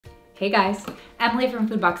Hey guys, Emily from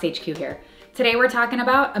Foodbox HQ here. Today we're talking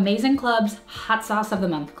about Amazing Club's Hot Sauce of the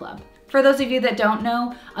Month Club. For those of you that don't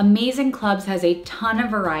know, Amazing Clubs has a ton of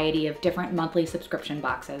variety of different monthly subscription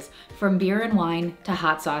boxes, from beer and wine to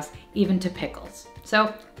hot sauce, even to pickles.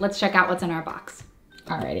 So let's check out what's in our box.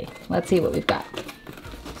 Alrighty, let's see what we've got.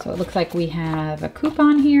 So it looks like we have a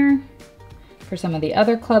coupon here for some of the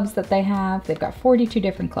other clubs that they have. They've got 42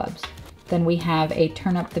 different clubs. Then we have a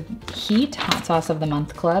Turn Up the Heat Hot Sauce of the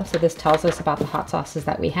Month Club. So this tells us about the hot sauces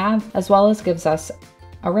that we have, as well as gives us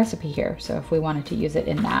a recipe here. So if we wanted to use it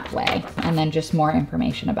in that way, and then just more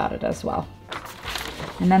information about it as well.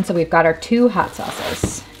 And then so we've got our two hot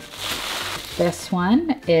sauces. This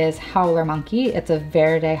one is Howler Monkey. It's a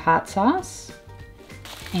verde hot sauce.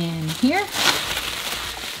 And here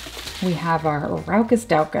we have our Raucus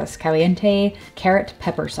Daucus Caliente Carrot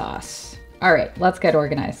Pepper Sauce. All right, let's get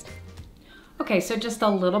organized. Okay, so just a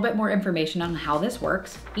little bit more information on how this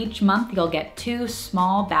works. Each month you'll get two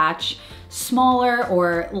small batch, smaller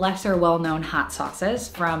or lesser well-known hot sauces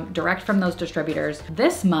direct from those distributors.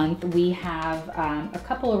 This month we have a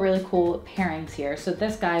couple of really cool pairings here. So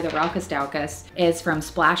this guy, the Raucus Daucus, is from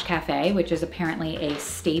Splash Cafe, which is apparently a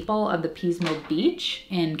staple of the Pismo Beach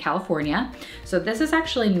in California. So this is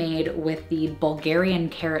actually made with the Bulgarian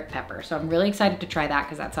carrot pepper. So I'm really excited to try that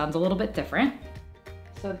because that sounds a little bit different.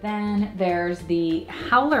 So then there's the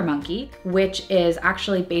Howler Monkey, which is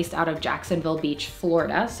actually based out of Jacksonville Beach,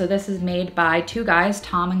 Florida. So this is made by two guys,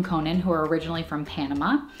 Tom and Conan, who are originally from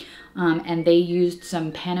Panama. And they used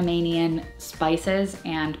some Panamanian spices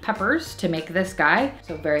and peppers to make this guy.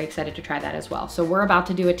 So very excited to try that as well. So we're about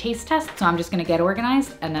to do a taste test. So I'm just gonna get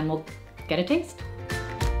organized and then we'll get a taste.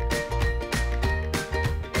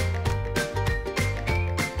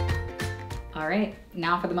 All right,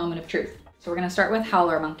 now for the moment of truth. So we're gonna start with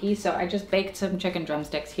Howler Monkey. So I just baked some chicken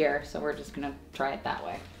drumsticks here, so we're just gonna try it that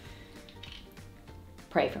way.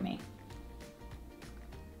 Pray for me.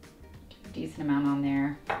 Decent amount on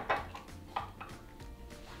there.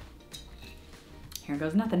 Here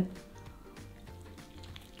goes nothing.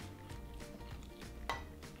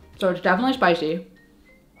 So it's definitely spicy.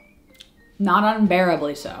 Not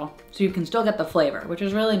unbearably so. So you can still get the flavor, which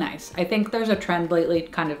is really nice. I think there's a trend lately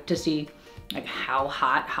kind of to see like how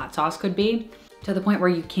hot sauce could be, to the point where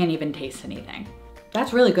you can't even taste anything.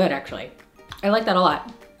 That's really good, actually. I like that a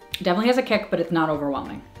lot. It definitely has a kick, but it's not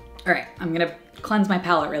overwhelming. All right, I'm gonna cleanse my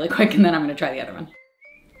palate really quick and then I'm gonna try the other one.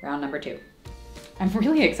 Round number 2. I'm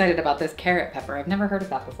really excited about this carrot pepper. I've never heard of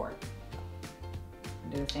that before.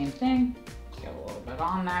 Do the same thing. Get a little bit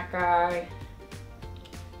on that guy.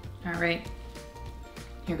 All right,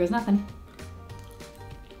 here goes nothing.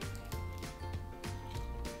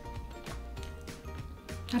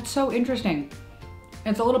 That's so interesting.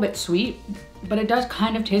 It's a little bit sweet, but it does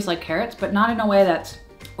kind of taste like carrots, but not in a way that's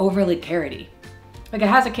overly carroty. Like, it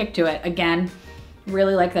has a kick to it. Again,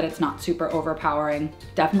 really like that it's not super overpowering.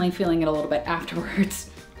 Definitely feeling it a little bit afterwards.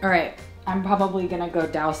 All right, I'm probably gonna go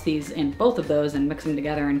douse these in both of those and mix them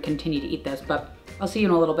together and continue to eat this, but I'll see you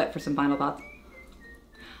in a little bit for some final thoughts.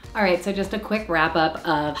 All right, so just a quick wrap up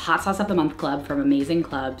of Hot Sauce of the Month Club from Amazing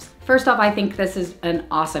Clubs. First off, I think this is an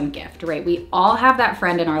awesome gift, right? We all have that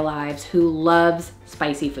friend in our lives who loves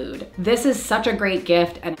spicy food. This is such a great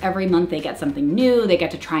gift, and every month they get something new, they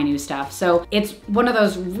get to try new stuff. So it's one of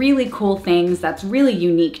those really cool things that's really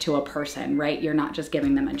unique to a person, right? You're not just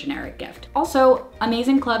giving them a generic gift. Also,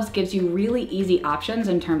 Amazing Clubs gives you really easy options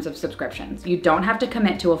in terms of subscriptions. You don't have to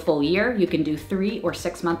commit to a full year. You can do 3 or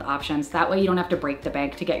 6 month options. That way you don't have to break the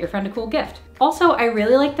bank to get your friend a cool gift. Also, I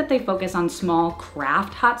really like that they focus on small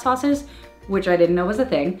craft hot sauces, which I didn't know was a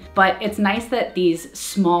thing, but it's nice that these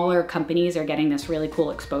smaller companies are getting this really cool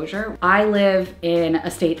exposure. I live in a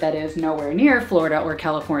state that is nowhere near Florida or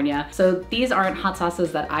California, so these aren't hot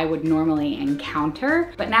sauces that I would normally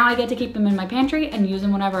encounter, but now I get to keep them in my pantry and use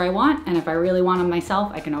them whenever I want, and if I really want them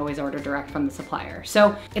myself, I can always order direct from the supplier.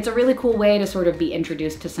 So it's a really cool way to sort of be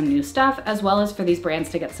introduced to some new stuff, as well as for these brands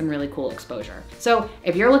to get some really cool exposure. So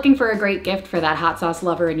if you're looking for a great gift for that hot sauce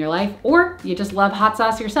lover in your life, or you just love hot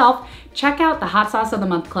sauce yourself, check out the Hot Sauce of the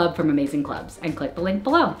Month Club from Amazing Clubs and click the link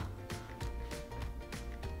below.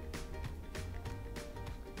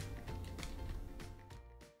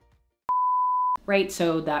 Right,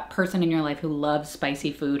 so that person in your life who loves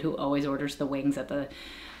spicy food, who always orders the wings at the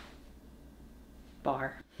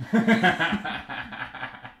bar,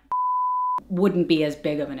 wouldn't be as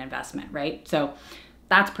big of an investment, right? So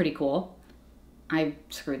that's pretty cool. I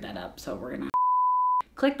screwed that up, so we're gonna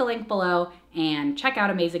click the link below and check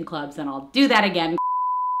out Amazing Clubs, and I'll do that again.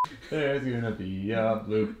 There's gonna be a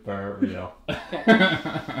blooper reel.